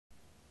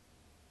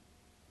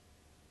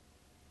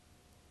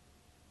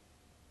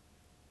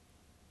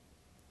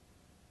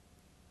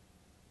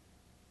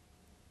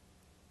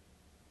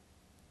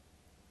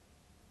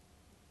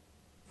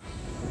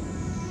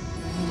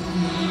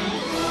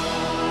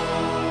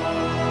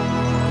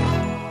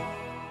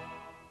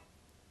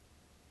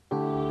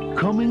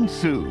Coming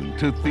soon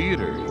to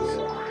theaters.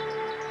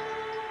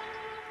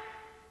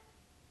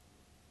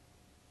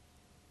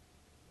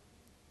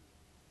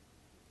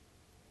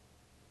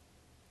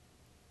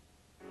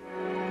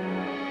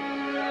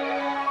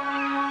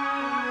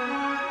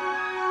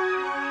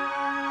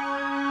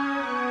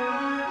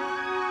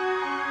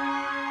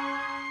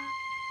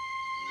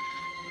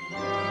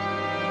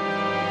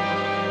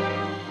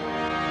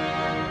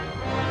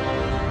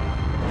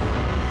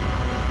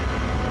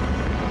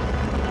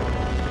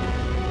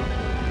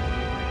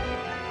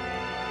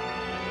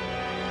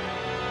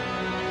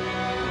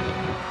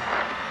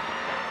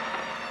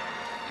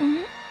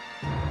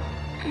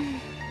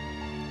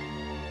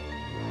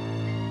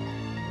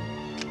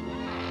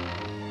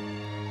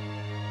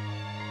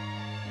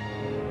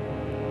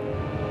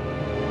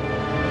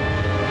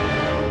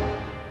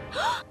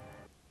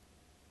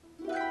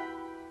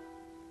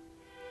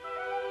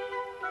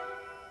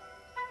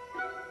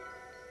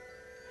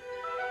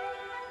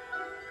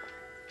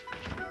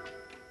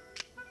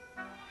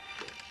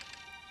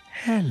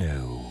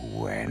 Hello,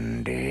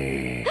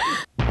 Wendy.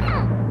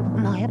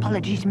 My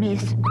apologies,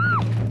 miss.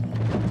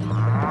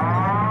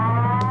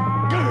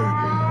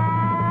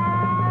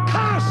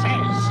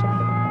 Curses!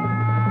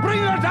 Bring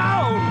her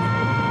down!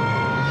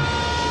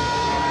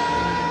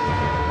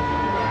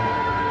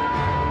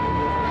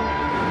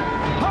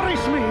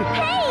 Punish me!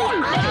 Hey!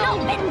 I'm not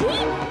Wendy!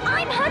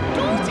 I'm her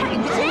daughter,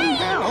 Jane!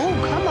 Oh,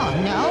 come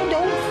on now,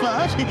 don't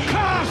fuss.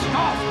 Cast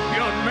off,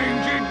 you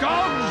mangy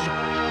dogs!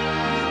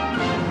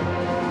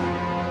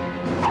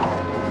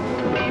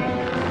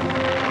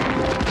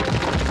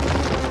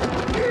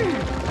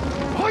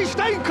 Hoist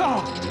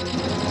anchor!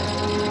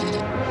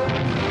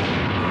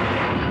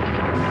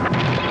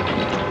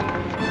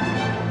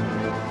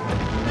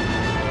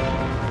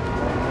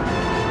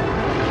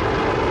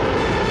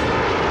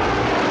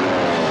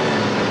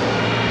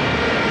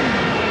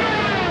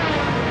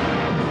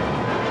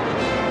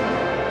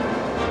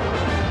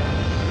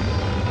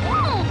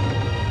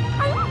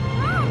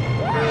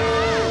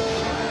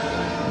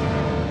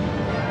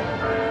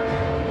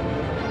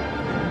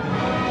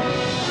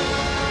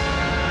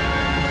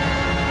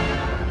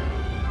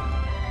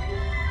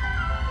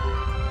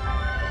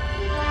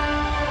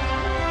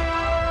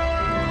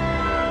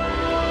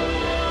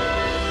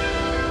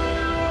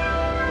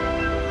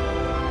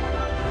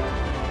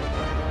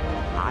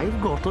 I've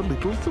got a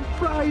little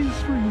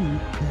surprise for you,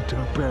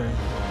 Peter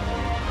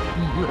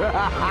Pan.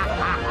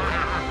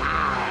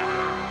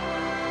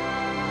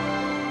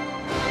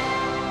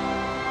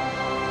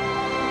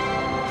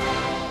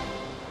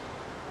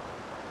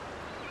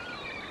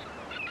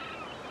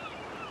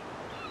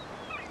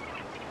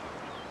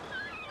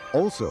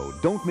 Also,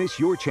 don't miss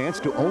your chance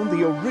to own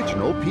the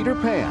original Peter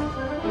Pan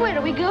Where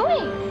are we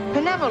going?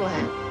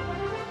 Benevolent.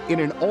 in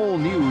an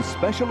all-new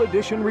special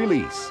edition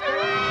release.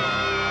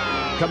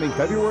 Coming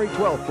February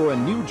 12th for a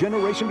new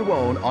generation to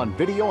own on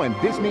video and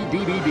Disney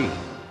DVD.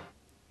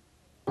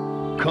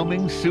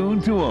 Coming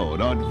soon to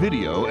own on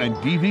video and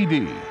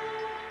DVD.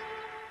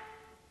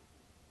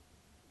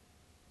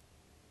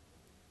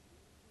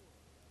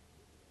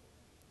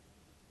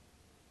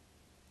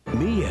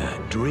 Mia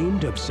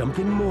dreamed of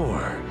something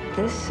more.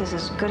 This is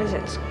as good as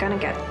it's gonna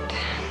get.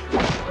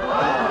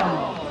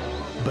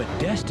 But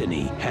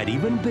Destiny had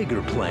even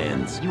bigger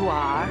plans. You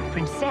are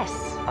Princess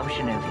of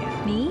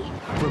Genovia. Me?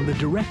 From the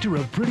director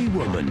of Pretty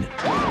Woman,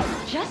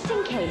 Just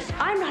in case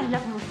I'm not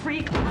enough of a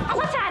freak,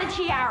 let's add a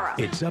tiara.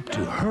 it's up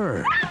to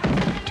her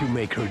to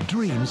make her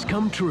dreams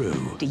come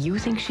true. Do you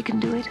think she can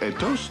do it? A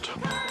toast.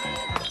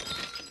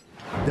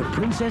 The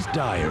Princess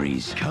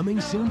Diaries,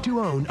 coming soon to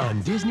own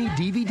on Disney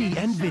DVD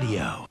and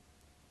video.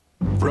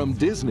 From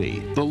Disney,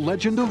 the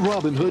legend of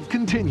Robin Hood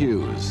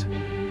continues.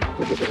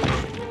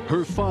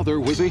 Her father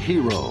was a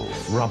hero,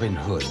 Robin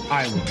Hood,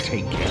 I will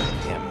take care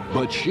of him.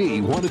 but she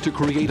wanted to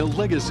create a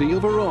legacy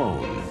of her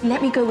own.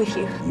 Let me go with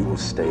you. You will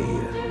stay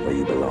here where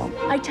you belong.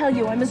 I tell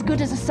you, I'm as good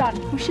as a son.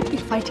 We should be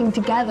fighting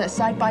together,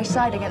 side by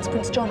side, against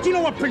Prince John. Do you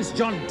know what Prince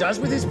John does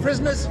with his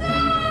prisoners?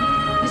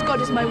 As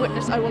God is my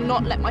witness, I will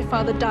not let my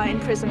father die in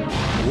prison.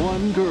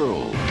 One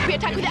girl, We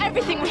attack with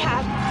everything we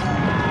have.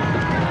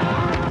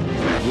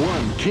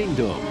 one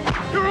kingdom,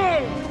 You're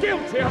all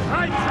guilty of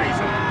high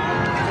treason!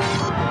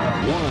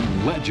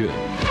 one legend.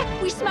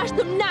 We smash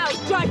them now,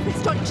 drive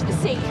Prince John into the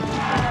sea.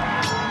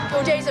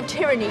 Your days of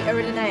tyranny are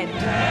at an end.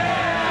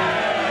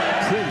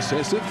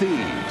 Princess of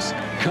Thieves,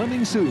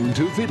 coming soon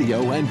to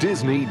video and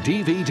Disney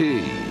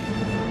DVD.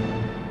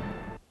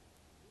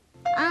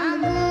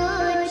 On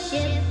board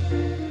ship,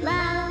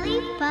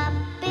 lollipop,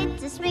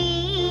 it's a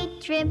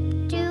sweet trip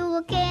to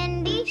a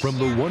candy From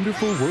the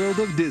wonderful world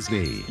of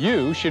Disney,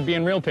 You should be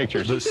in Real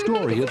Pictures. the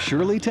story of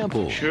Shirley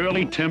Temple.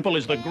 Shirley Temple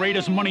is the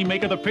greatest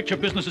moneymaker the picture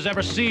business has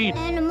ever seen.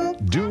 animal.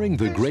 During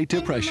the Great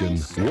Depression,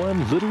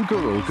 one little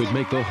girl could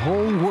make the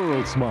whole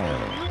world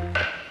smile.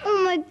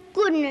 Oh my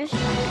goodness.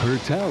 Her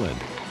talent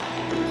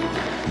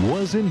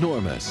was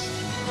enormous.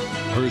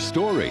 Her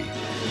story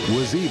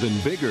was even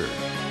bigger.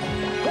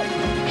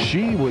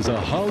 She was a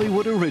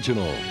Hollywood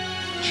original.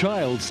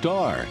 Child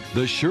Star,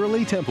 the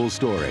Shirley Temple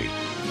story.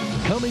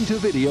 Coming to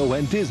video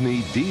and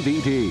Disney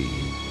DVD.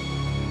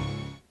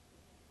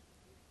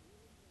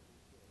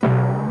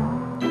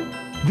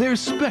 There's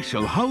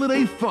special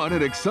holiday fun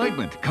and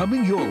excitement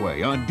coming your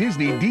way on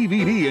Disney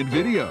DVD and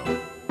video.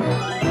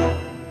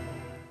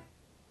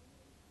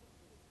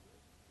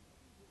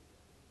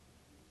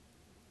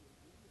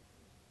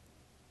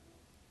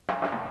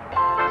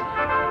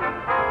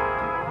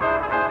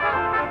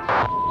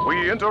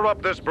 We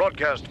interrupt this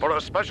broadcast for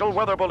a special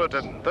weather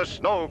bulletin. The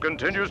snow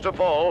continues to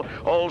fall.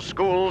 All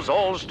schools,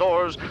 all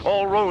stores,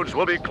 all roads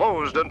will be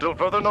closed until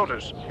further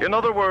notice. In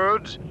other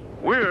words,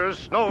 we're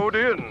snowed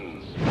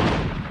in.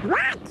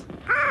 What?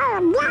 Oh,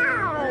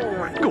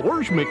 no!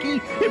 Gosh,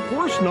 Mickey, if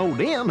we're snowed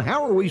in,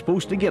 how are we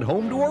supposed to get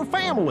home to our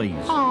families?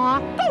 Aw,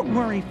 don't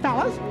worry,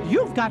 fellas.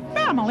 You've got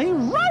family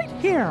right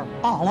here.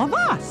 All of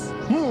us.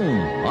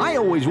 I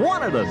always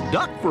wanted a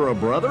duck for a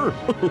brother.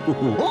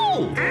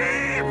 Oh!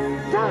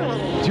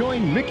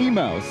 Join Mickey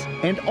Mouse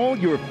and all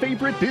your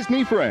favorite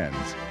Disney friends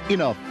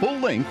in a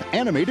full-length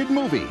animated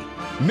movie,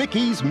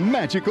 Mickey's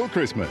Magical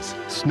Christmas,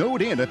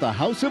 Snowed In at the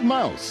House of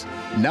Mouse.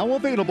 Now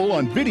available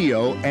on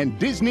video and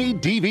Disney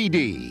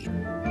DVD.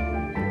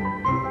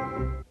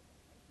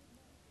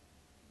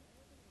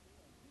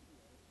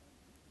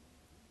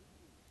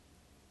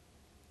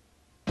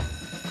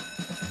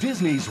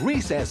 Disney's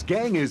Recess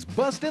Gang is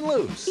busting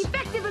loose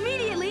Effective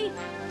immediately.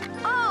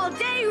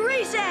 All-day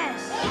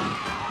recess.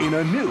 in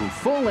a new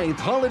full-length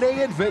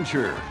holiday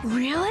adventure.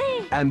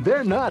 Really? And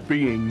they're not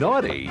being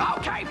naughty.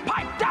 Okay,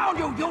 pipe down,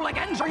 you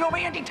hooligans, or you'll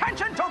be in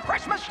detention till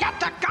Christmas yet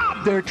to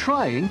come! They're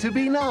trying to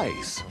be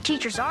nice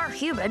Teachers are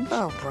human.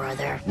 Oh,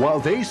 brother. while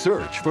they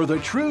search for the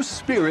true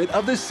spirit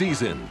of the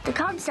season. The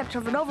concept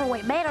of an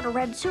overweight man in a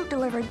red suit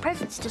delivering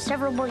presents to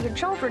several million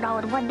children all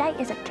in one night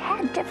is a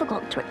tad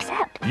difficult to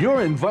accept.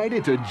 You're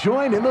invited to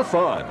join in the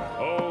fun.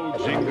 Oh,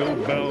 jingle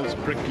bells,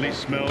 prickly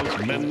smells,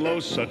 Menlo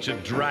such a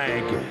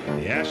drag.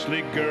 The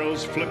Ashley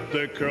girls flip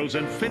their curls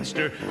and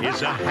Finster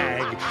is a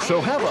hag. So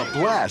have a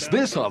blast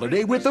this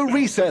holiday with the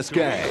Recess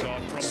Gang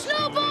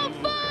Snowball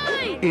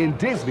fight! in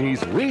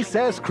Disney's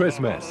Recess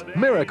Christmas,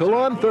 Miracle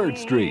on 3rd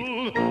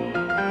Street.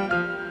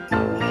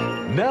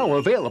 Now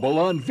available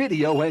on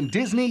video and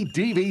Disney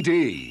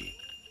DVD.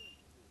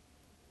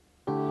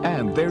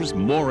 And there's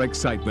more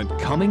excitement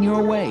coming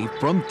your way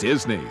from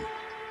Disney.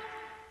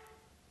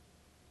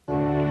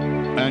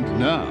 And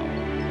now,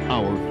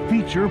 our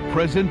feature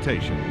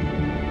presentation.